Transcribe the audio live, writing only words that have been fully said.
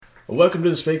Welcome to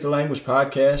the Speak the Language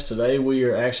podcast. Today we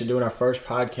are actually doing our first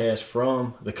podcast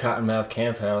from the Cottonmouth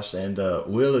Camp House, and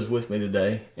Will is with me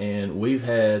today, and we've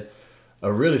had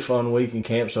a really fun week in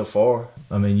camp so far.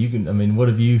 What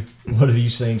have you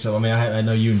seen? So, I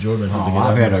know you and Jordan have been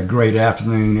I've had a great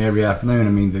afternoon every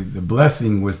afternoon. The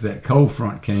blessing was that cold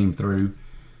front came through,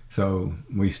 so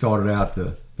we started out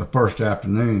the first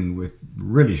afternoon with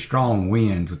really strong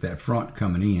winds with that front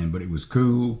coming in, but it was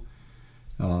cool.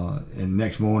 And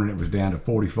next morning it was down to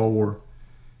 44.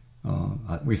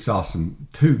 We saw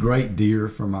two great deer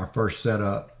from our first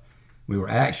setup. We were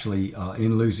actually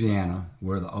in Louisiana,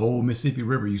 where the old Mississippi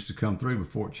River used to come through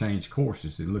before it changed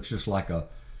courses. It looks just like a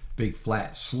big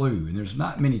flat slough, and there's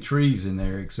not many trees in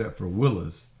there except for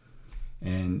willows.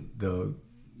 And the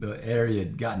area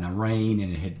had gotten a rain,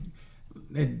 and it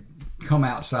had come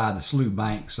outside the slough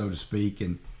bank, so to speak,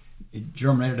 and it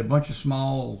germinated a bunch of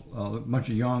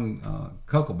young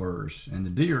cockleburs, and the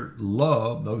deer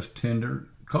love those tender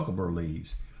cocklebur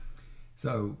leaves.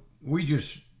 So we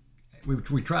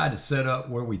tried to set up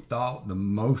where we thought the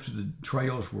most of the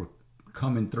trails were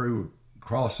coming through,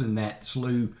 crossing that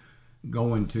slough,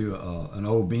 going to an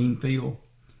old bean field.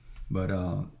 But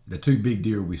the two big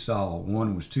deer we saw,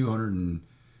 one was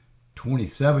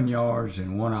 227 yards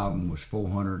and one of them was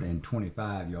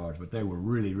 425 yards, but they were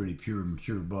really, really pure,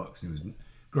 mature bucks. It was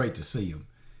great to see them.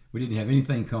 We didn't have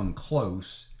anything come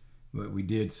close, but we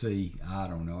did see,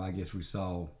 I guess we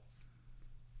saw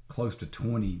close to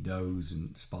 20 does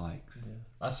and spikes. Yeah.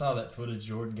 I saw that footage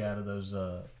Jordan got of those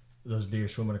deer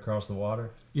swimming across the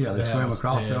water. Yeah, they swam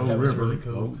across the old river, really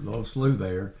cool. little slough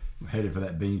there, headed for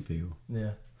that bean field.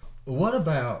 Yeah. What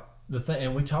about the thing,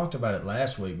 and we talked about it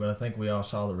last week, but I think we all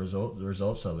saw the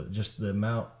results of it. Just the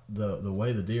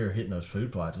way the deer are hitting those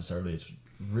food plots this early, it's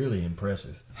really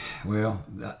impressive. Well,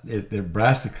 they're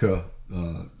brassica,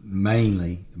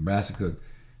 mainly brassica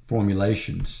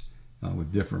formulations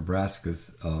with different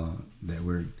brassicas that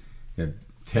we have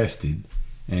tested,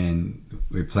 and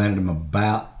we planted them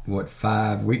about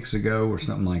 5 weeks ago or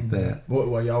something like that.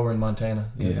 Well, y'all were in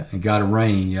Montana. Yeah, and got a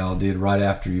rain. Y'all did right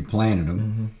after you planted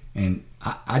them, and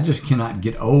I just cannot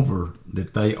get over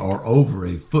that they are over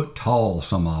a foot tall,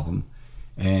 some of them.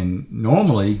 And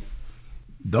normally,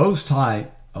 those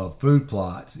type of food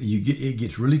plots, it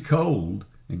gets really cold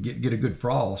and get a good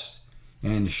frost,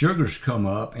 and the sugars come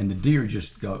up, and the deer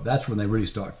just go. That's when they really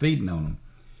start feeding on them.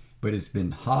 But it's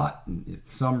been hot, and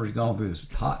summer's gone through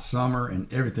this hot summer,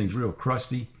 and everything's real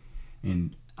crusty.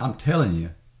 And I'm telling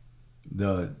you,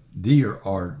 the deer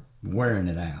are wearing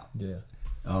it out. Yeah.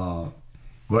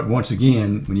 But once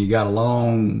again, when you got a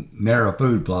long, narrow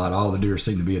food plot, all the deer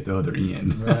seem to be at the other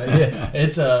end. Right. Yeah.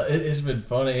 It's been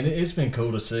funny, and it's been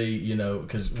cool to see,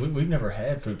 because we've never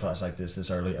had food plots like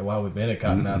this early while we've been at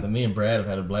Cottonmouth. And me and Brad have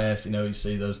had a blast. You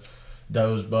see those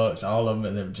does, bucks, all of them,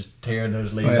 and they're just tearing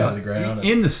those leaves out of the ground.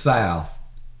 In the South,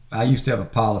 I used to have a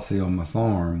policy on my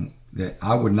farm that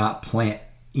I would not plant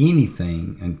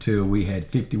anything until we had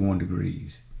 51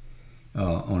 degrees.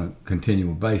 On a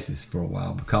continual basis for a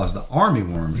while, because the army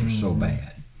worms are so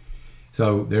bad.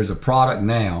 So there's a product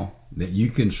now that you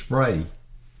can spray,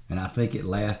 and I think it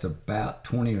lasts about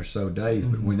 20 or so days.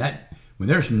 But when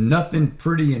there's nothing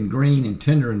pretty and green and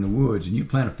tender in the woods, and you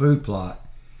plant a food plot,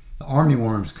 the army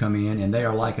worms come in, and they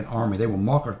are like an army. They will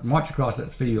march across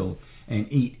that field and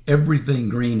eat everything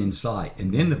green in sight,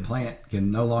 and then the plant can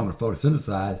no longer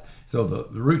photosynthesize, so the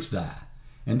roots die,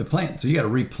 and so you got to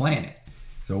replant it.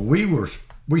 So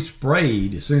we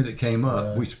sprayed as soon as it came up.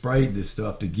 Right. We sprayed this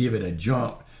stuff to give it a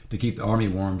jump to keep the army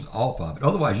worms off of it.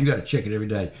 Otherwise, you got to check it every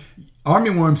day. Army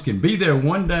worms can be there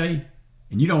one day,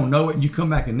 and you don't know it, and you come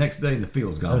back the next day and the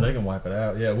field's gone. Oh, they can wipe it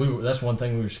out. Yeah, that's one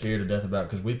thing we were scared to death about,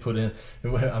 because we put in.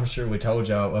 I'm sure we told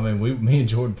y'all. Me and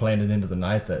Jordan planned it into the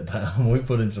night that time. We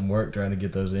put in some work trying to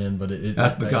get those in, but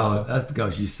that's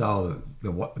because you saw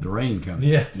the rain coming.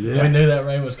 Yeah, we knew that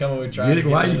rain was coming. We tried get to it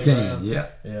get while it you can. Yeah.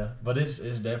 But it's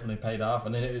definitely paid off,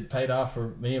 and then it paid off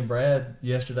for me and Brad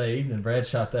yesterday evening. Brad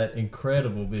shot that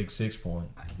incredible big 6-point.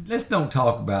 Let's don't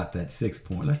talk about that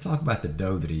 6-point. Let's talk about the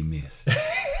doe that he missed.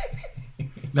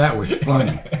 That was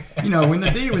funny. When the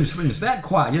deer when it's that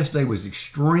quiet, yesterday was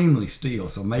extremely still,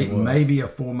 so maybe a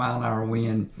 4-mile-an-hour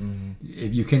wind,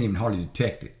 if you can't even hardly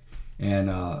detect it. And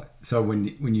so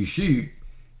when you shoot,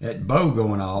 that bow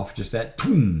going off, just that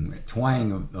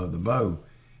twang of the bow,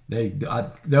 they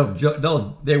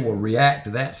will react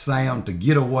to that sound to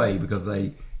get away, because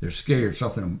they're scared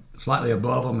something slightly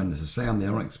above them, and it's a sound they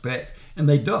don't expect, and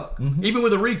they duck. Even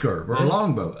with a recurve or a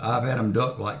longbow, I've had them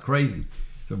duck like crazy.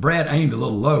 So Brad aimed a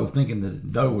little low, thinking the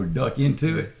doe would duck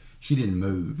into it. She didn't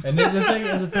move. And then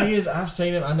the thing is, I've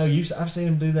seen him. I know I've seen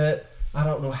him do that I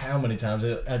don't know how many times.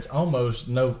 It's almost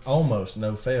no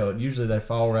fail. Usually they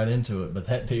fall right into it, but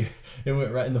that deer, it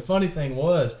went right. And the funny thing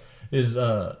is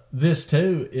this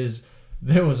too is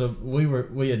there was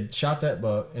we had shot that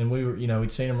buck and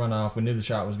we'd seen him run off. We knew the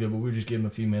shot was good, but we were just giving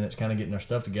him a few minutes, kind of getting our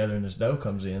stuff together. And this doe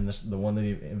comes in, the one that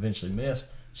he eventually missed.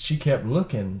 She kept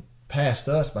looking past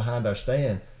us behind our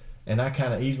stand, and I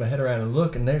kind of eased my head around and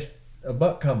look, and there's a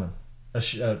buck coming.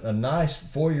 A nice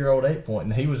 4-year-old 8-point,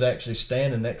 and he was actually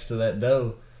standing next to that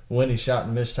doe when he shot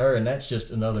and missed her, and that's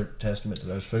just another testament to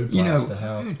those food plots.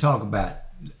 Talk about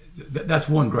that's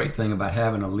one great thing about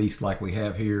having a lease like we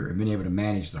have here and being able to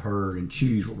manage the herd and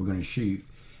choose what we're going to shoot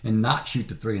and not shoot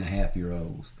the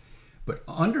 3.5-year-olds. But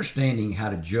understanding how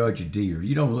to judge a deer,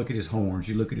 you don't look at his horns,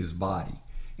 you look at his body,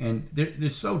 and they're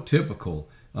so typical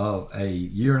of a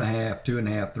 1.5,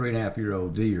 2.5,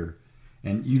 3.5-year-old deer.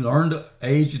 And you learn to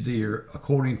age a deer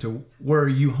according to where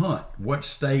you hunt, what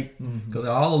state, because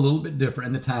they're all a little bit different,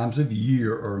 and the times of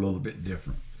year are a little bit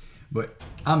different. But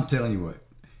I'm telling you what,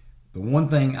 the one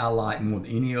thing I like more than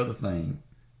any other thing,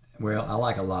 well, I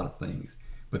like a lot of things,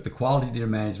 but the Quality Deer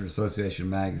Management Association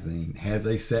magazine has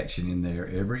a section in there,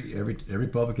 every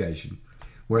publication,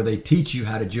 where they teach you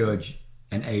how to judge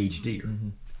an aged deer.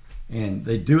 And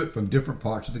they do it from different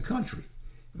parts of the country,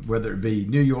 whether it be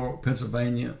New York,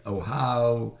 Pennsylvania,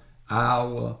 Ohio,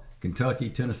 Iowa, Kentucky,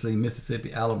 Tennessee,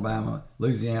 Mississippi, Alabama,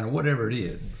 Louisiana, whatever it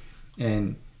is.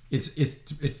 And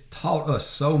it's taught us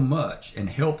so much and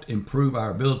helped improve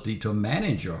our ability to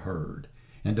manage a herd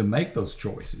and to make those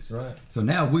choices. Right. So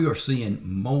now we are seeing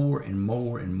more and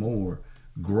more and more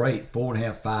great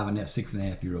 4.5, 5.5,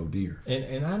 6.5-year-old deer.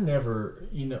 And I never,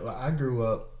 I grew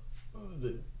up,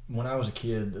 when I was a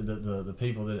kid, the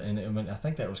people that, and I mean, I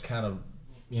think that was kind of,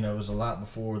 it was a lot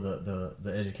before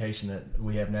the education that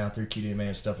we have now through QDMA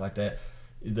and stuff like that.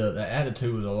 The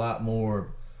attitude was a lot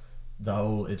more the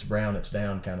whole it's brown, it's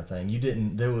down kind of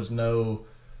thing. There was no,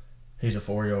 he's a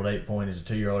 4-year-old 8-point, he's a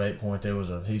 2-year-old 8-point,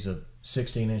 he's a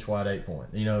 16-inch wide 8-point,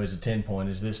 he's a 10-point,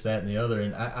 is this, that, and the other.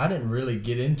 And I didn't really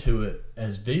get into it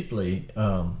as deeply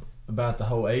about the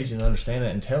whole age and understanding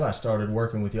it until I started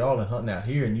working with y'all and hunting out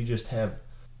here, and you just have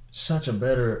such a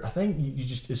better, I think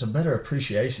it's a better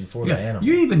appreciation for the animal.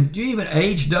 You even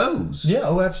age does.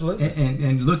 Yeah, absolutely.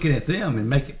 And looking at them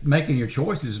and making your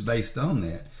choices based on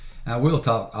that. I will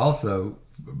talk also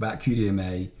about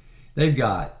QDMA. They've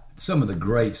got some of the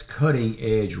great cutting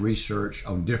edge research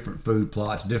on different food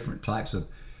plots, different types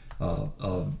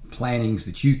of plantings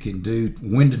that you can do,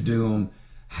 when to do them,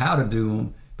 how to do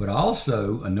them. But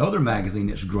also another magazine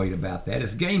that's great about that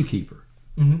is Gamekeeper.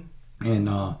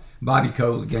 And Bobby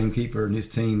Cole, the Gamekeeper, and his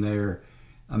team there,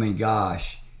 I mean,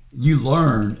 gosh, you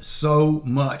learn so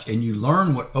much, and you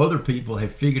learn what other people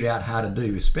have figured out how to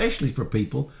do, especially for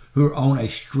people who are on a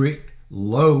strict,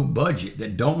 low budget,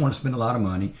 that don't want to spend a lot of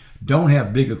money, don't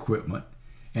have big equipment,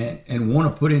 and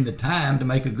want to put in the time to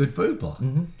make a good food plot.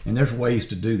 And there's ways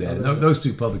to do that. And those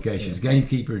two publications,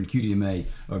 Gamekeeper and QDMA,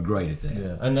 are great at that.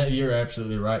 Yeah, and you're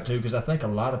absolutely right, too, because I think a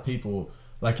lot of people,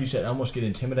 like you said, almost get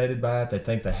intimidated by it. They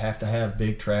think they have to have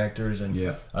big tractors and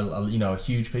a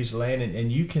huge piece of land,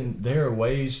 and there are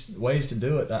ways to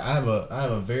do it. I have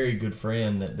a very good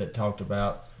friend that talked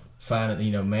about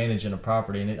managing a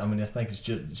property, and I think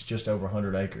it's just over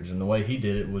 100 acres, and the way he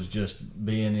did it was just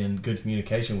being in good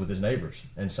communication with his neighbors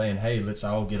and saying, hey, let's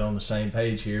all get on the same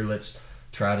page here. Let's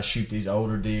try to shoot these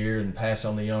older deer and pass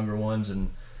on the younger ones and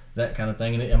that kind of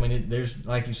thing. And there's,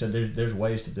 like you said, there's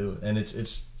ways to do it, and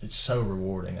it's so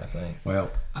rewarding, I think.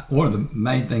 Well, one of the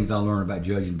main things I learned about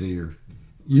judging deer,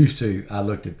 I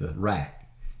looked at the rack,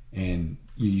 and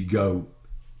you go,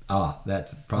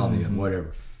 that's probably a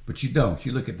whatever. But you don't.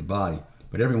 You look at the body.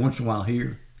 But every once in a while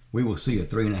here, we will see a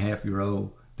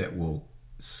 3.5-year-old that will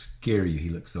scare you. He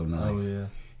looks so nice. Oh, yeah.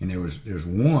 And there's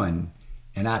one,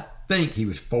 and I think he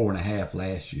was 4.5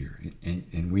 last year,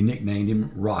 and we nicknamed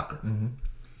him Rocker.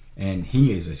 And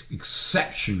he is an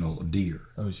exceptional deer.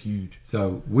 Oh, he's huge.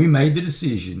 So we made the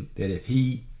decision that if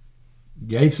he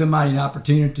gave somebody an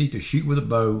opportunity to shoot with a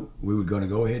bow, we were going to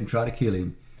go ahead and try to kill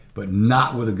him, but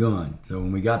not with a gun. So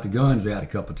when we got the guns out a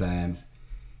couple times,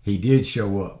 he did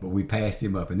show up, but we passed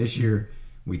him up. And this year,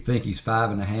 we think he's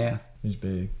 5.5. He's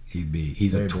big. He's big.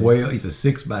 He's very a 12. Big. He's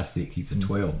a 6x6. He's a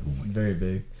 12 point. Very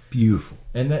big. Beautiful.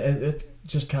 And it's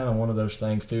just kind of one of those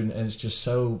things, too. And it's just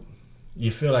so, you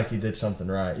feel like you did something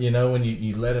right. When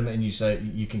you let him and you say,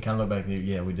 you can kind of look back and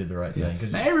go, yeah, we did the right thing.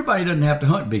 Now, everybody doesn't have to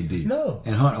hunt big deer. No.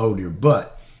 And hunt old deer.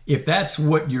 But if that's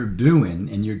what you're doing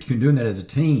and you're doing that as a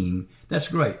team, that's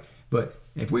great. But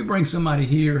if we bring somebody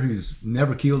here who's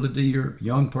never killed a deer,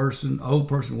 young person, old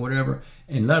person, whatever,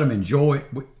 and let them enjoy it,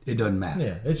 it doesn't matter.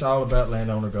 Yeah, it's all about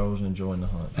landowner goals and enjoying the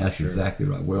hunt. That's exactly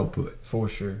right. Well put. For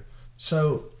sure.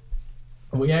 So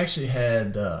we actually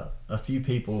had a few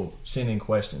people send in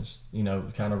questions,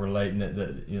 kind of relating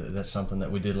that that's something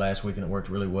that we did last week and it worked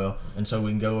really well. And so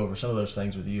we can go over some of those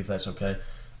things with you if that's okay.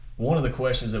 One of the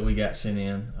questions that we got sent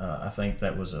in, I think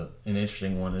that was an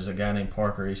interesting one, is a guy named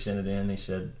Parker. He sent it in. He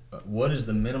said, what is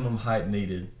the minimum height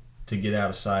needed to get out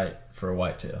of sight for a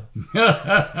whitetail?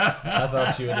 I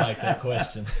thought you would like that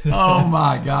question. Oh,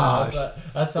 my gosh.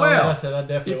 I saw that. I said, I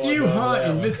definitely want to if you go over hunt that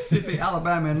in one. Mississippi,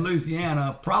 Alabama, and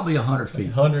Louisiana, probably 100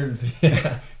 feet. 100 feet.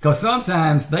 Because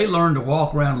sometimes they learn to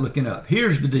walk around looking up.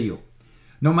 Here's the deal.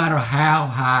 No matter how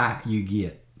high you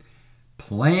get,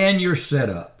 plan your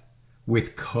setup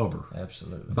with cover.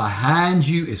 Absolutely. Behind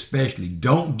you especially.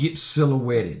 Don't get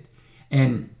silhouetted.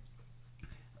 And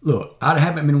look, I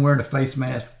haven't been wearing a face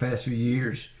mask the past few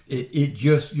years. It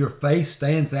just, your face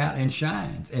stands out and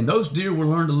shines. And those deer will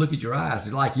learn to look at your eyes.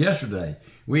 Like yesterday,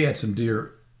 we had some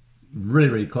deer really,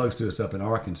 really close to us up in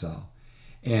Arkansas.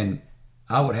 And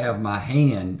I would have my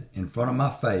hand in front of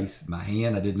my face. My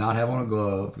hand, I did not have on a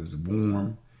glove. It was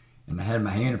warm. And I had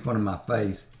my hand in front of my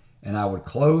face. And I would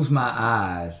close my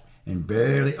eyes and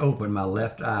barely open my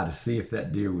left eye to see if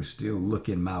that deer was still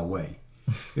looking my way.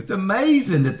 It's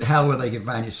amazing that how well they can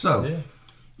find you. So,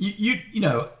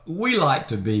 yeah. We like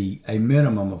to be a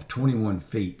minimum of 21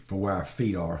 feet for where our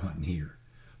feet are hunting here.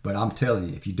 But I'm telling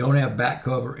you, if you don't have back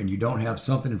cover and you don't have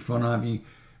something in front of you,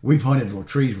 we've hunted for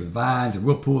trees with vines, and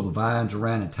we'll pull the vines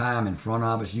around and tie them in front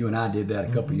of us. You and I did that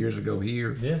a couple years ago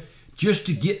here. Yeah. Just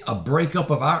to get a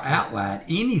breakup of our outline,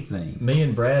 anything. Me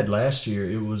and Brad last year,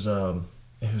 it was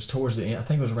towards the end. I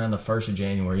think it was around the 1st of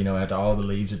January. After all the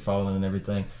leaves had fallen and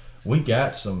everything, we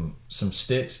got some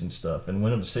sticks and stuff and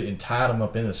went up to sit and tied them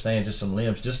up in the stand, just some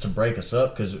limbs, just to break us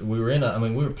up, because we were we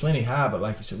were plenty high, but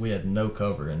like you said, we had no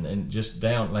cover, and just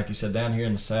down, like you said, down here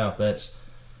in the South, that's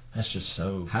just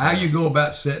so. How you go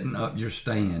about setting up your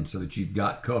stand so that you've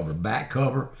got cover, back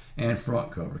cover and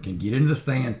front cover, can get into the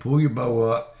stand, pull your bow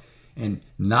up, and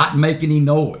not make any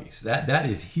noise. That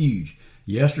is huge.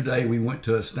 Yesterday we went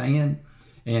to a stand,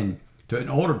 and in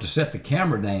order to set the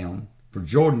camera down for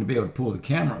Jordan to be able to pull the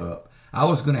camera up, I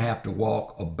was going to have to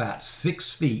walk about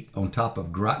 6 feet on top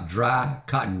of dry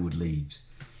cottonwood leaves.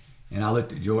 And I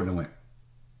looked at Jordan and went,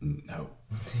 no.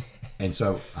 And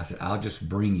so I said, I'll just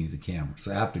bring you the camera.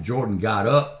 So after Jordan got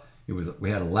up, we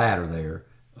had a ladder there.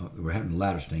 We were having a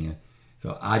ladder stand.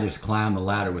 So I just climbed the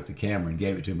ladder with the camera and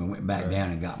gave it to him and went back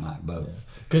down and got my bow.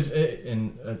 Because,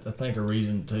 and I think a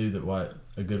reason too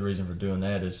a good reason for doing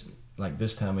that is, like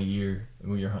this time of year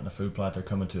when you're hunting a food plot, they're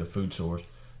coming to a food source.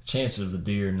 Chances of the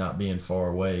deer not being far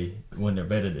away when they're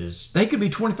bedded is, they could be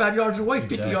 25 yards away,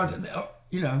 exactly. 50 yards,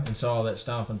 And so all that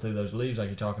stomping through those leaves, like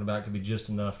you're talking about, could be just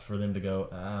enough for them to go,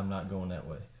 I'm not going that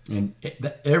way. And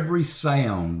every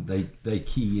sound they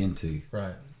key into.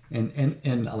 Right.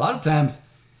 And a lot of times,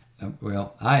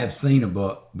 I have seen a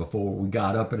buck before. We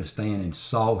got up at a stand and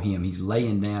saw him. He's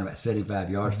laying down about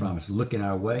 75 yards from us, looking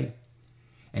our way.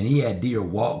 And he had deer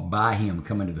walk by him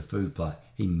coming to the food plot.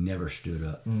 He never stood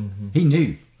up. Mm-hmm. He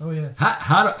knew. Oh, yeah.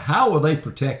 How are they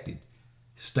protected?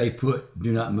 Stay put,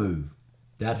 do not move.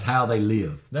 That's how they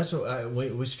live. That's what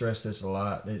we stress this a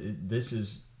lot.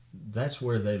 That's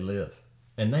where they live.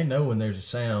 And they know when there's a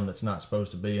sound that's not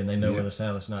supposed to be, and they know when the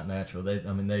sound that's not natural. They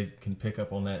can pick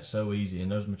up on that so easy. And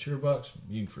those mature bucks,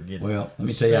 you can forget it. Well, let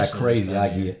me tell you how crazy I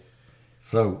get.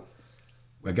 So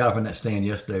I got up in that stand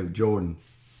yesterday with Jordan,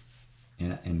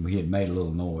 and we had made a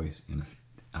little noise. And I said,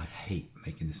 I hate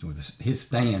making this noise. His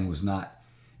stand was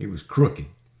it was crooked.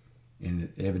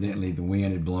 And evidently the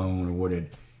wind had blown or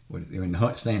the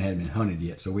hunt stand hadn't been hunted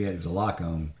yet. So it was a lock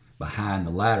on behind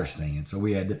the ladder stand. So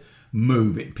we had to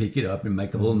move it and pick it up and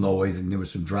make a little noise. And there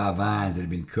was some dry vines that had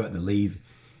been cut in the leaves.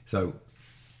 So,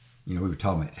 we were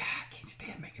talking about, I can't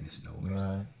stand making this noise.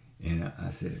 Right. And I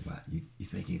said, well, you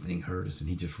think anything hurt us? And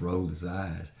he just rolled his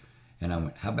eyes. And I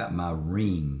went, how about my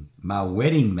ring? My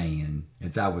wedding band,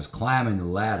 as I was climbing the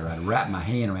ladder, I'd wrap my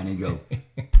hand around it and go,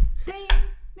 ding,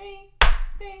 ding,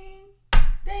 ding,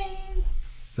 ding.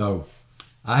 So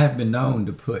I have been known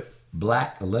to put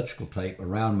black electrical tape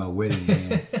around my wedding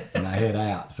band when I head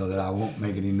out so that I won't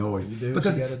make any noise. You do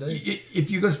because what you gotta do. If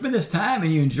you're going to spend this time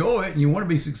and you enjoy it and you want to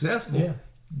be successful,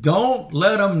 don't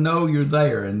let them know you're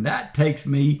there. And that takes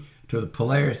me to the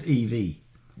Polaris EV.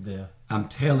 Yeah. I'm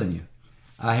telling you.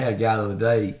 I had a guy the other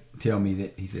day tell me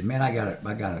that he said, "Man, I got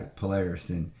a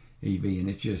Polaris and EV, and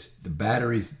it's just the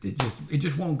batteries. It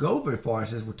just won't go very far." I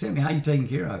says, "Well, tell me how you taking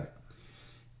care of it."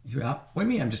 He said, what do you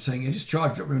mean? I'm just saying, I just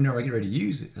charge it whenever I get ready to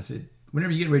use it. I said,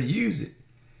 whenever you get ready to use it.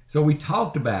 So we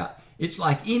talked about, it's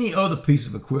like any other piece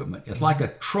of equipment. It's like a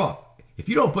truck. If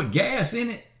you don't put gas in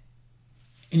it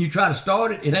and you try to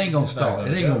start it, it ain't going to start.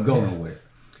 It ain't going to go nowhere.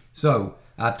 So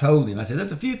I told him, I said,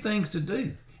 there's a few things to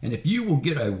do. And if you will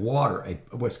get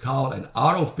what's called an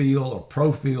autofill or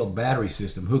pro-fill battery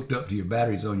system hooked up to your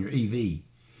batteries on your EV,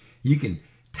 you can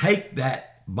take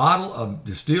that bottle of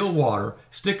distilled water,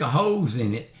 stick a hose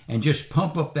in it, and just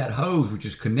pump up that hose, which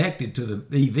is connected to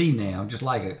the EV now, just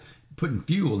like putting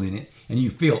fuel in it, and you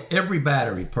fill every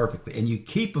battery perfectly. And you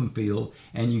keep them filled,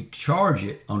 and you charge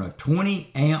it on a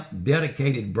 20-amp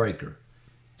dedicated breaker.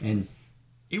 And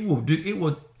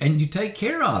and you take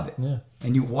care of it. Yeah.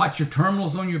 And you watch your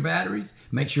terminals on your batteries,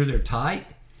 make sure they're tight,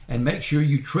 and make sure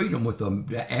you treat them with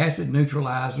an acid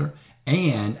neutralizer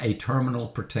and a terminal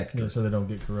protector. Yeah, so they don't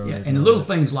get corroded. Yeah, and little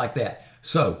things like that.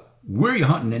 So we're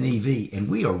hunting an EV, and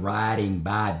we are riding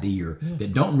by deer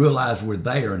that don't realize we're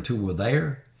there until we're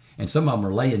there. And some of them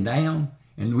are laying down,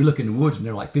 and we look in the woods, and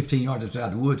they're like 15 yards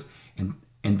inside the woods, and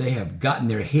they have gotten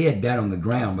their head down on the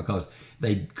ground because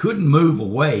they couldn't move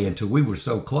away until we were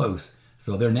so close.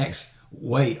 So their next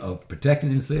way of protecting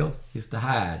themselves is to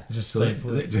hide. Just so stay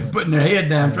put. just putting their head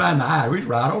down, trying to hide. We just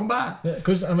ride on by. Yeah,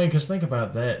 because think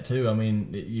about that too. I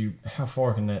mean, how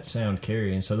far can that sound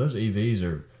carry? And so those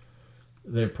EVs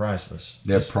they're priceless.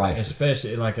 They're priceless,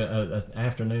 especially like an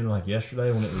afternoon like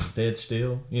yesterday when it was dead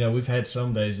still. You know, we've had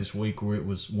some days this week where it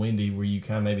was windy, where you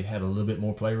kind of maybe had a little bit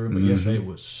more playroom. But yesterday it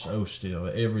was so still.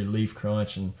 Every leaf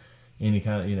crunch and any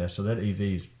kind of so that EV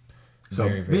is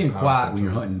very, very being quiet when tool.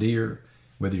 you're hunting deer,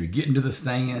 whether you're getting to the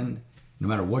stand, no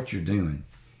matter what you're doing,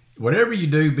 whatever you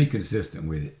do, be consistent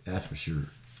with it. That's for sure.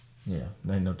 Yeah,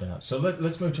 no doubt. So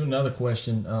let's move to another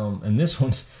question, and this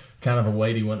one's kind of a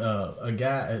weighty one. A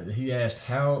guy, he asked,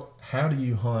 how do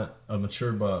you hunt a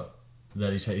mature buck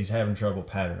that he's having trouble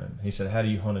patterning? He said, how do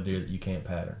you hunt a deer that you can't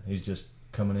pattern? He's just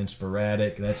coming in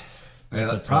sporadic. That's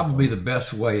probably the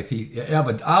best way.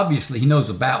 But obviously he knows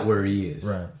about where he is.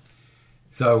 Right.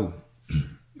 So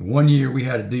one year we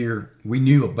had a deer, we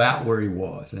knew about where he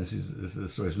was. And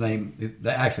so his name,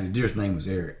 actually the deer's name was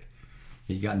Eric.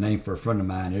 He got named for a friend of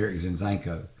mine, Eric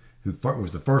Zinzanko, who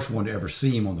was the first one to ever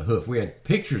see him on the hoof. We had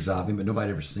pictures of him, but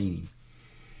nobody ever seen him.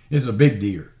 This is a big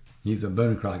deer. He's a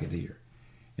Boone and Crockett deer.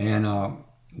 And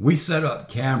we set up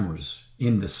cameras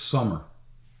in the summer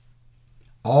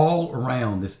all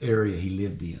around this area he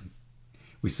lived in.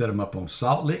 We set them up on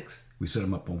salt licks. We set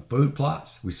them up on food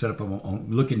plots. We set up them on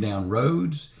looking down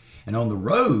roads. And on the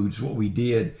roads, what we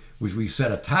did was we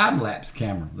set a time-lapse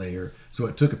camera there, so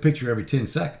it took a picture every 10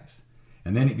 seconds.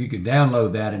 And then you could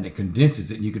download that, and it condenses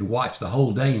it, and you could watch the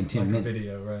whole day in 10 minutes. Like a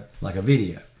video, right? Like a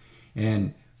video.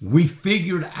 And we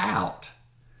figured out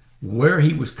where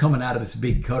he was coming out of this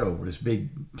big cutover, this big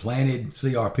planted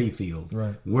CRP field,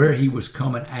 right? Where he was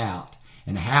coming out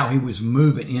and how he was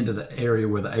moving into the area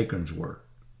where the acorns were.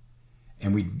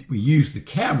 And we used the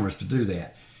cameras to do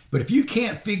that. But if you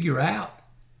can't figure out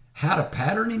how to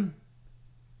pattern him,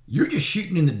 you're just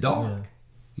shooting in the dark. Yeah.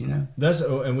 You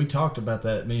know, and we talked about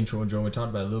that. Me and Troy and Jordan, we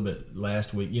talked about it a little bit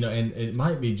last week. You know, and it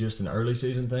might be just an early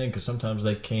season thing because sometimes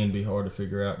they can be hard to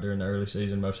figure out during the early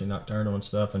season, mostly nocturnal and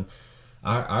stuff. And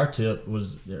our tip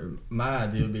was, my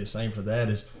idea would be the same for that: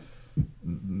 is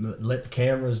let the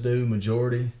cameras do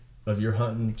majority of your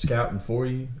hunting, scouting for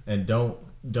you, and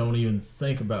don't even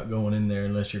think about going in there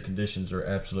unless your conditions are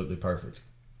absolutely perfect.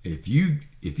 If you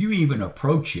even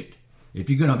approach it, if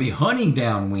you're going to be hunting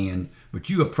downwind, but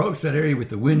you approach that area with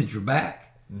the wind at your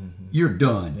back, you're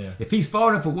done. Yeah. If he's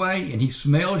far enough away and he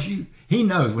smells you, he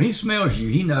knows. When he smells you,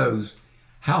 he knows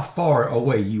how far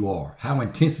away you are, how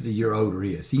intensity your odor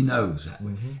is. He knows that.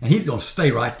 And he's going to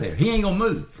stay right there. He ain't going to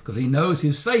move because he knows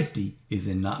his safety is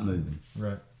in not moving.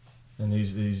 Right. And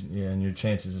and your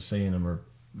chances of seeing him are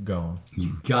gone.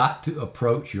 You got to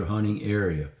approach your hunting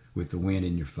area with the wind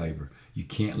in your favor. You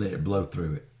can't let it blow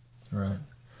through it. Right.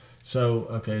 So,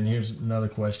 okay, and here's another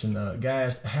question.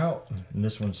 Guys, and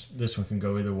this one can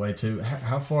go either way too.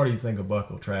 How far do you think a buck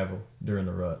will travel during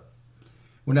the rut?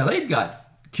 Well, now they've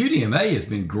got, QDMA has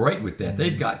been great with that.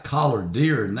 They've got collared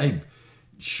deer, and they've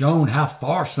shown how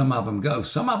far some of them go.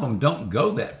 Some of them don't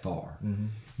go that far.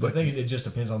 But I think it just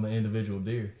depends on the individual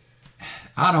deer.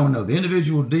 I don't know. The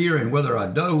individual deer and whether a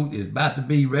doe is about to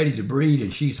be ready to breed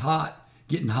and she's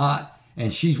getting hot,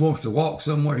 and she wants to walk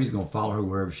somewhere, he's going to follow her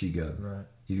wherever she goes. Right.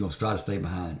 He's going to try to stay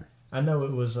behind her. I know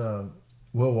it was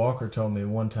Will Walker told me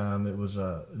one time, it was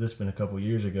this has been a couple of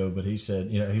years ago, but he said,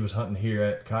 he was hunting here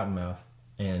at Cottonmouth,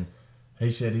 and he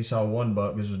said he saw one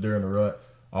buck, this was during the rut,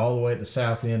 all the way at the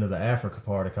south end of the Africa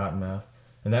part of Cottonmouth,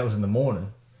 and that was in the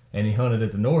morning. and he hunted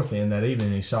at the north end that evening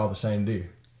and he saw the same deer.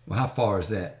 Well, how far is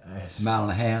that? A mile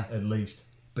and a half? At least.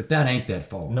 But that ain't that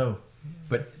far. No.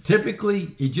 But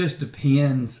typically, it just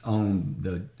depends on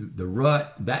the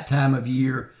rut, that time of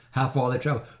year, how far they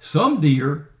travel. Some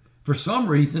deer, for some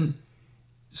reason,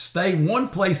 stay one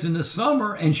place in the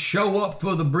summer and show up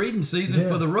for the breeding season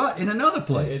for the rut in another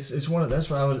place. It's one of it's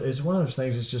one of those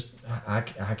things. It's just I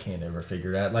can't ever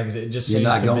figure it out. Like it just You're seems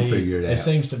not to gonna be. figure it out. It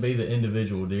seems to be the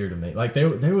individual deer to me. Like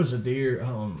there was a deer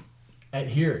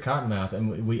here at Cottonmouth,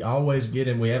 and we always get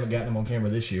him. We haven't gotten him on camera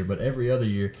this year, but every other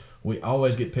year we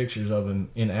always get pictures of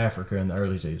him in Africa in the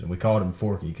early season. We called him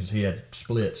Forky because he had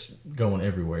splits going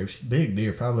everywhere. He was a big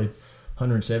deer, probably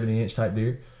 170-inch type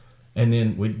deer. And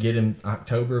then we'd get him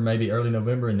October, maybe early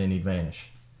November, and then he'd vanish.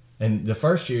 And the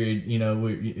first year,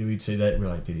 we'd see that. We're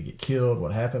like, did he get killed?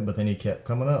 What happened? But then he kept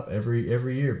coming up every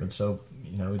year. But so,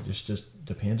 it just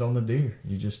depends on the deer.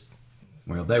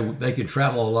 Well, they could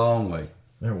travel a long way.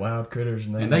 They're wild critters,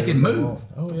 and they can move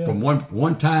from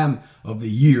one time of the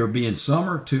year being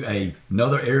summer to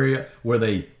another area where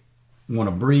they want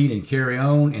to breed and carry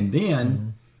on, and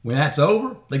then when that's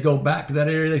over, they go back to that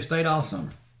area they stayed all summer.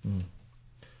 Mm.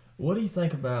 What do you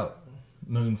think about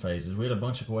moon phases? We had a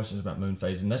bunch of questions about moon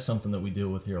phases, and that's something that we deal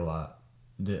with here a lot.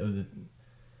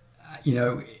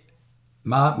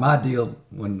 My deal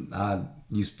when I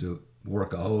used to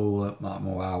work a whole lot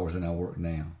more hours than I work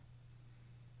now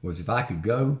was if I could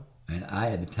go and I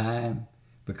had the time,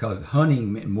 because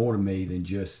hunting meant more to me than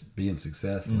just being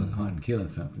successful and hunting, killing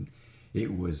something.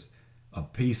 It was a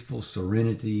peaceful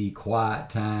serenity,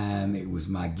 quiet time. It was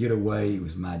my getaway. It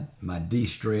was my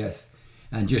de-stress.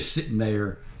 And just sitting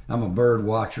there, I'm a bird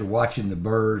watcher, watching the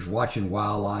birds, watching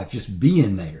wildlife, just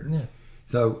being there. Yeah.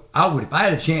 So if I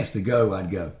had a chance to go,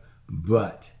 I'd go.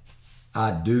 But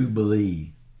I do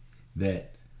believe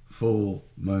that full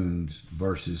moons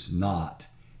versus not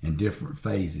and different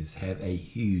phases have a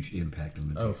huge impact on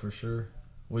the deer. Oh, for sure.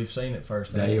 We've seen it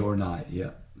firsthand. Day or night,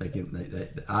 yeah.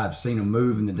 I've seen them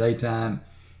move in the daytime,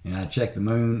 and I checked the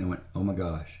moon and went, oh my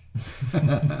gosh.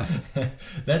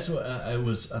 That's what it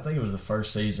was. I think it was the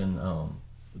first season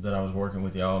that I was working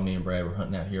with y'all. Me and Brad were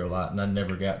hunting out here a lot, and I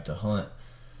never got to hunt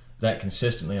that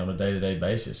consistently on a day-to-day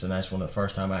basis, and that's when the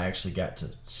first time I actually got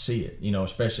to see it,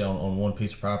 especially on one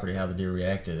piece of property, how the deer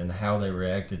reacted and how they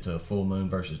reacted to a full moon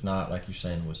versus not, like you're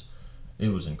saying, it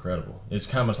was incredible. It's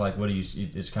kind of like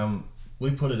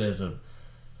we put it as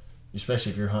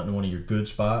especially if you're hunting one of your good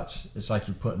spots, it's like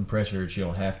you're putting pressure that you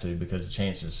don't have to, because the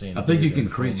chances of seeing I think you can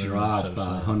increase your odds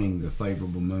by hunting the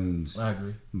favorable moons. I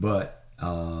agree. But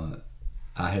I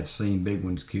have seen big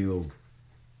ones killed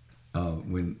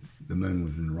when the moon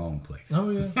was in the wrong place. Oh,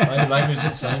 yeah. Like we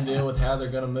said, same deal with how they're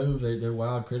going to move. They're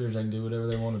wild critters. They can do whatever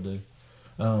they want to do.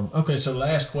 Okay, so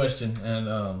last question,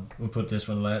 and we'll put this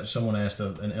one last. Someone asked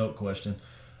an elk question.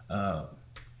 Let's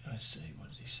see, what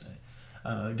did he say?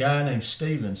 A guy named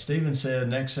Steven. Steven said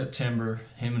next September,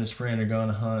 him and his friend are going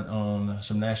to hunt on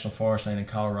some national forest land in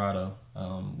Colorado.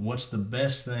 What's the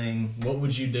best thing? What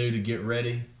would you do to get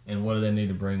ready, and what do they need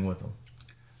to bring with them?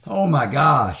 Oh, my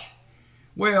gosh.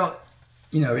 Well,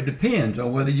 it depends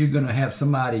on whether you're going to have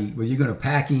somebody, whether you're going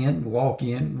to walk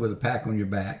in with a pack on your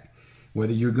back,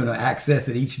 whether you're going to access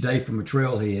it each day from a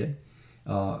trailhead,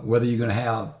 whether you're going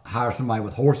to hire somebody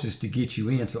with horses to get you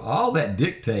in. So all that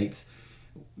dictates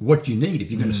what you need.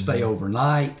 If you're going to stay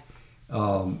overnight,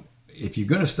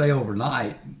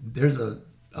 there's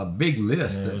a big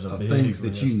list of things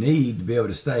that you need to be able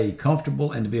to stay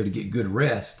comfortable and to be able to get good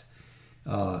rest.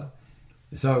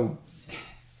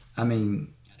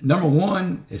 Number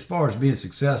one, as far as being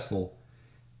successful,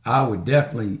 I would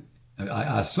definitely,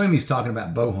 I assume he's talking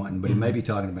about bow hunting, but he may be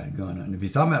talking about gun hunting. If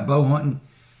he's talking about bow hunting,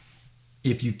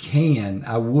 if you can,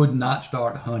 I would not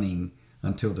start hunting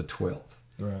until the 12th.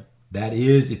 Right. That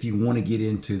is, if you want to get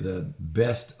into the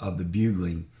best of the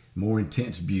bugling, more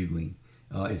intense bugling.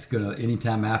 It's going to,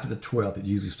 anytime after the 12th, it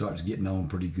usually starts getting on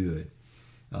pretty good.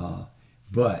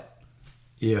 But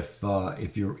if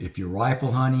you're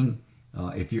rifle hunting,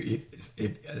 if you're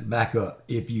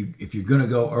going to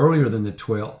go earlier than the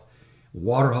 12th,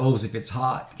 water hose, if it's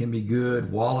hot, can be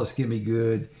good. Wallace can be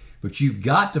good, but you've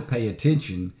got to pay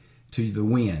attention to the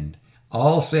wind.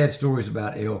 All sad stories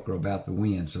about elk are about the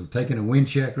wind. So taking a wind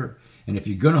checker, and if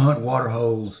you're going to hunt water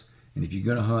holes, and if you're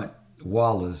going to hunt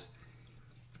wallas,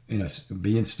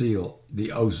 being still, the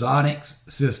ozonics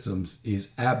systems is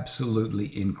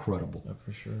absolutely incredible. Oh,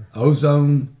 for sure.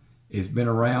 Ozone has been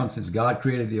around since God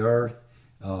created the earth.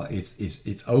 It's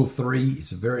O3.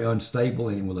 It's very unstable,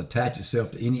 and it will attach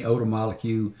itself to any odor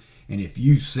molecule. And if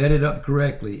you set it up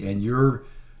correctly and your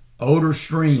odor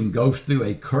stream goes through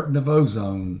a curtain of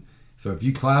ozone, So if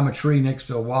you climb a tree next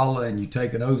to a walla and you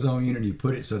take an ozone unit and you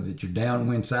put it so that your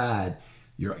downwind side,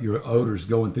 your odor's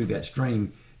going through that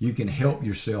stream, you can help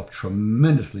yourself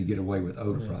tremendously get away with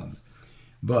odor problems.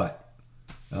 But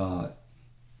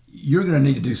you're going to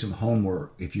need to do some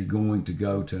homework if you're going to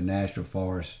go to a national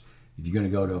forest, if you're going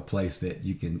to go to a place that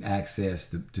you can access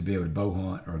to be able to bow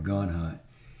hunt or gun hunt,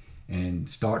 and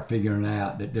start figuring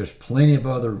out that there's plenty of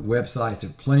other websites,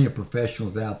 there's plenty of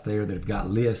professionals out there that have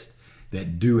got lists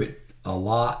that do it a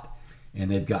lot, and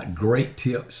they've got great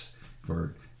tips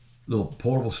for little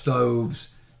portable stoves,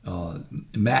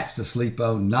 mats to sleep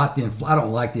on. Not the I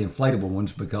don't like the inflatable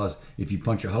ones because if you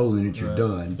punch a hole in it, you're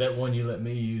done. That one you let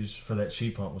me use for that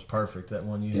sheep hunt was perfect. That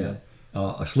one you had.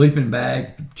 A sleeping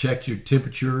bag to check your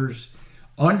temperatures.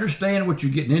 Understand what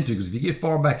you're getting into, because if you get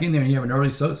far back in there and you have an early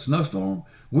snowstorm,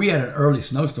 we had an early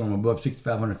snowstorm above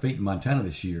 6,500 feet in Montana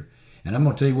this year, and I'm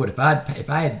going to tell you what, if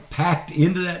I had packed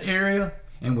into that area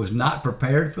and was not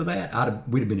prepared for that,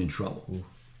 we'd have been in trouble. Ooh,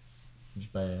 it's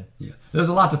bad. Yeah, there's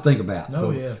a lot to think about.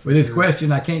 With this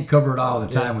question, I can't cover it all the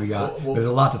time we got. There's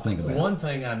a lot to think about. One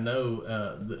thing I know,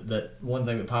 that one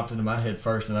thing that popped into my head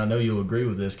first, and I know you'll agree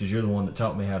with this because you're the one that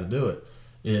taught me how to do it,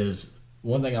 is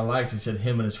one thing I liked. He said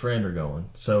him and his friend are going.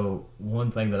 So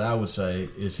one thing that I would say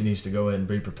is he needs to go ahead and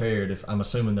be prepared. If I'm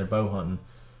assuming they're bow hunting,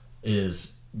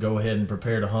 is go ahead and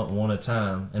prepare to hunt one at a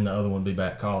time, and the other one be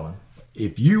back calling.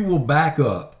 If you will back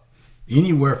up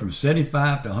anywhere from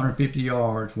 75 to 150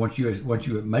 yards, once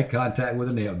you make contact with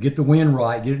an elk, get the wind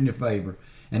right, get it in your favor,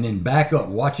 and then back up,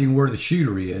 watching where the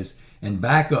shooter is, and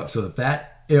back up so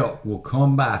that elk will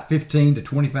come by 15 to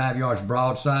 25 yards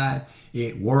broadside.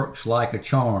 It works like a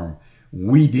charm.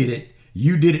 We did it.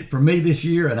 You did it for me this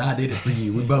year, and I did it for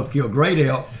you. We both killed great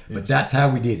elk, but that's how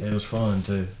we did it. It was fun,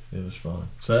 too. It was fun.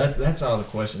 So that's all the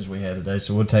questions we had today.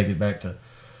 So we'll take it back to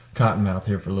Cottonmouth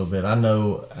here for a little bit. I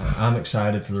know I'm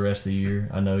excited for the rest of the year.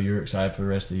 I know you're excited for the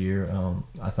rest of the year.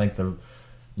 I think the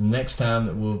next time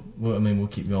that we'll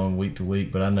keep going week to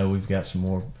week, but I know we've got some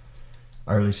more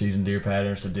early season deer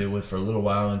patterns to deal with for a little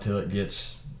while until it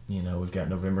gets, we've got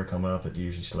November coming up. It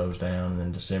usually slows down, and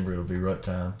then December it'll be rut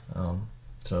time.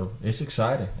 So it's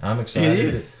exciting. I'm excited.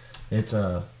 It is. It's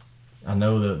I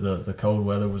know the cold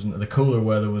weather the cooler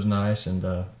weather was nice,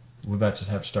 and we're about to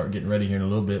have to start getting ready here in a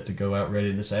little bit to go out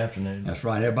ready this afternoon. That's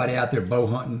right. Everybody out there bow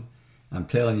hunting, I'm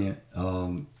telling you,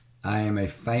 I am a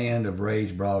fan of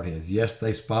Rage Broadheads. Yes,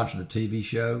 they sponsor the TV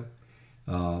show.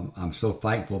 I'm so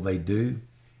thankful they do.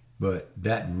 But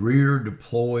that rear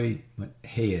deployment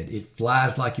head, it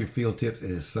flies like your field tips. It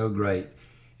is so great.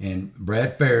 And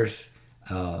Brad Ferris,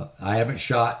 I haven't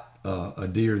shot a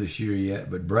deer this year yet,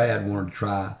 but Brad wanted to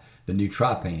try the new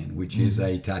Trypan, which is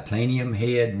a titanium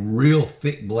head, real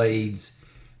thick blades,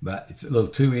 but it's a little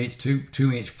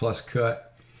 2-inch plus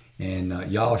cut. And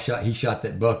he shot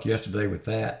that buck yesterday with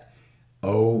that.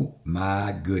 Oh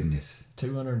my goodness.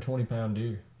 220-pound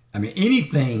deer. I mean,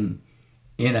 anything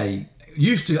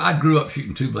I grew up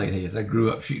shooting 2-blade heads. I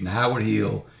grew up shooting Howard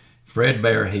Hill, Fred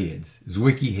Bear heads,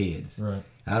 Zwicky heads, right,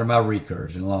 out of my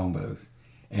recurves and longbows.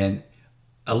 And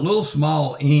a little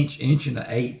small inch and an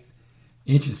eighth,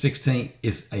 inch and 16th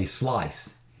is a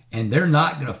slice. And you're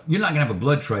not gonna have a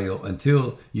blood trail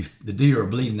until the deer are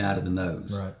bleeding out of the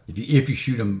nose. Right. If you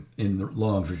shoot them in the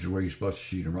lungs, which is where you're supposed to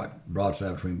shoot them, right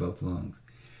broadside between both lungs.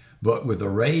 But with a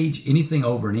Rage, anything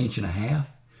over an inch and a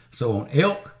half. So on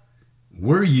elk,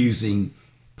 we're using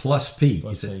plus P.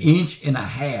 It's an inch and a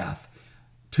half.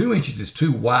 2 inches is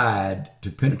too wide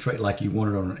to penetrate like you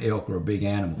want it on an elk or a big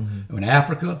animal. Mm-hmm. In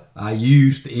Africa, I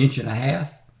used the inch and a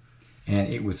half, and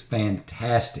it was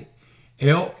fantastic.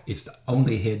 Elk, it's the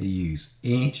only head to use.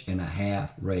 Inch and a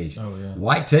half Rage. Oh, yeah.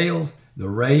 Whitetails, the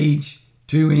Rage,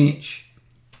 2-inch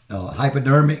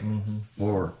hypodermic,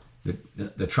 or the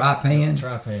Trypan.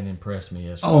 Trypan impressed me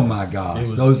yesterday. Oh my gosh,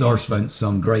 those are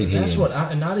some great heads. That's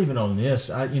what. Not even on this.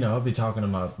 I'll be talking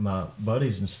to my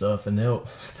buddies and stuff, and they'll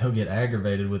get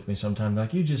aggravated with me sometimes.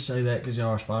 Like, you just say that because y'all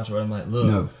are sponsored. I'm like, look,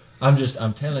 no. I'm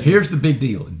telling you. Here's the big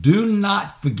deal. Do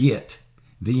not forget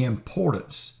the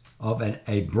importance of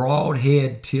a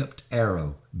broadhead tipped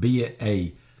arrow, be it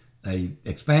a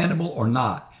expandable or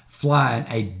not, flying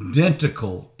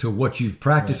identical to what you've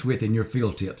practiced with in your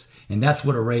field tips. And that's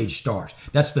what a Rage starts.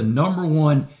 That's the number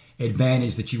one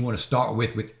advantage that you want to start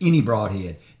with any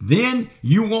broadhead. Then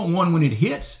you want one when it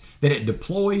hits that it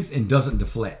deploys and doesn't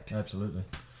deflect. Absolutely.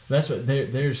 That's what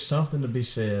there's something to be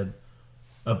said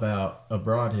about a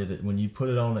broadhead that when you put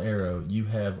it on the arrow, you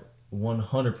have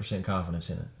 100% confidence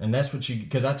in it. And that's what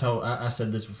because I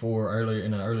said this before earlier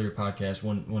in an earlier podcast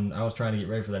when I was trying to get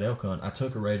ready for that elk hunt. I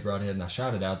took a Rage broadhead and I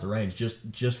shot it out at the range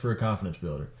just for a confidence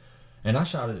builder. and I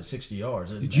shot it at 60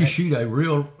 yards. Did you shoot a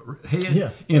real head? Yeah.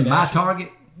 In my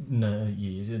target? No,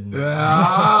 yeah, it didn't.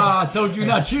 I told you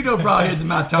not shoot no broadheads in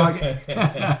my target.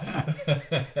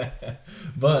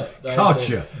 But like Caught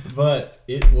you. But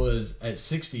it was at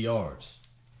 60 yards,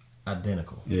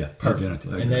 identical. Yeah, Perfect.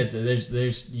 identical. And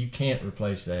there's you can't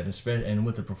replace that, especially and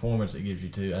with the performance it gives you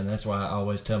too. And that's why I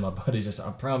always tell my buddies,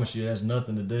 I promise you, it has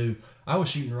nothing to do. I was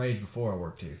shooting Rage before I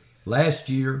worked here. Last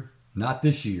year, not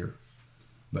this year,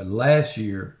 but last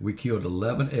year we killed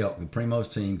 11 elk. The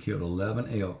Primos team killed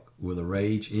 11 elk with a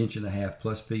Rage 1.5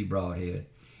 plus P broadhead,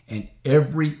 and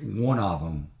every one of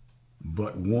them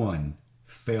but one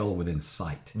fell within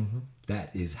sight. Mm-hmm.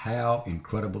 That is how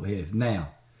incredible it is. Now,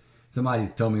 somebody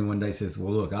told me one day, says,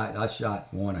 well, look, I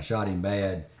shot one. I shot him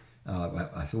bad.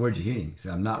 I said, where'd you hit him? He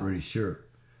said, I'm not really sure.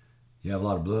 You have a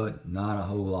lot of blood? Not a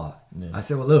whole lot. Yeah. I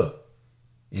said, well, look.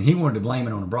 And he wanted to blame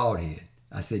it on a broadhead.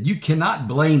 I said, you cannot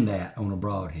blame that on a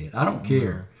broadhead. I don't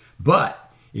care. No.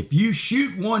 But if you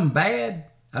shoot one bad,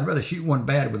 I'd rather shoot one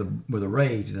bad with a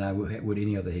Rage than I would with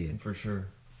any other head. For sure.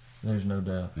 There's no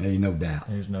doubt. There ain't no doubt.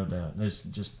 There's no doubt. There's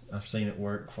just I've seen it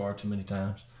work far too many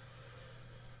times.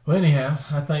 Well, anyhow,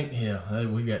 I think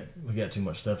we got too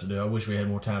much stuff to do. I wish we had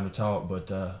more time to talk,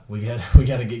 but we got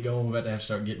to get going. We're about to have to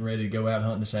start getting ready to go out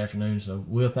hunting this afternoon. So,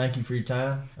 Will, thank you for your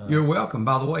time. You're welcome.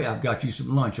 By the way, I've got you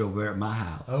some lunch over there at my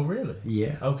house. Oh, really?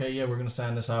 Yeah. Okay, yeah, we're going to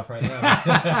sign this off right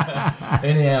now.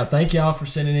 Anyhow, thank y'all for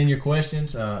sending in your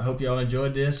questions. Hope y'all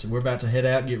enjoyed this. We're about to head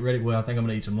out, get ready. Well, I think I'm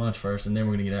going to eat some lunch first, and then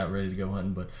we're going to get out ready to go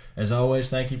hunting. But as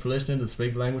always, thank you for listening to the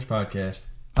Speak the Language podcast.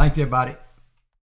 Thank you, everybody.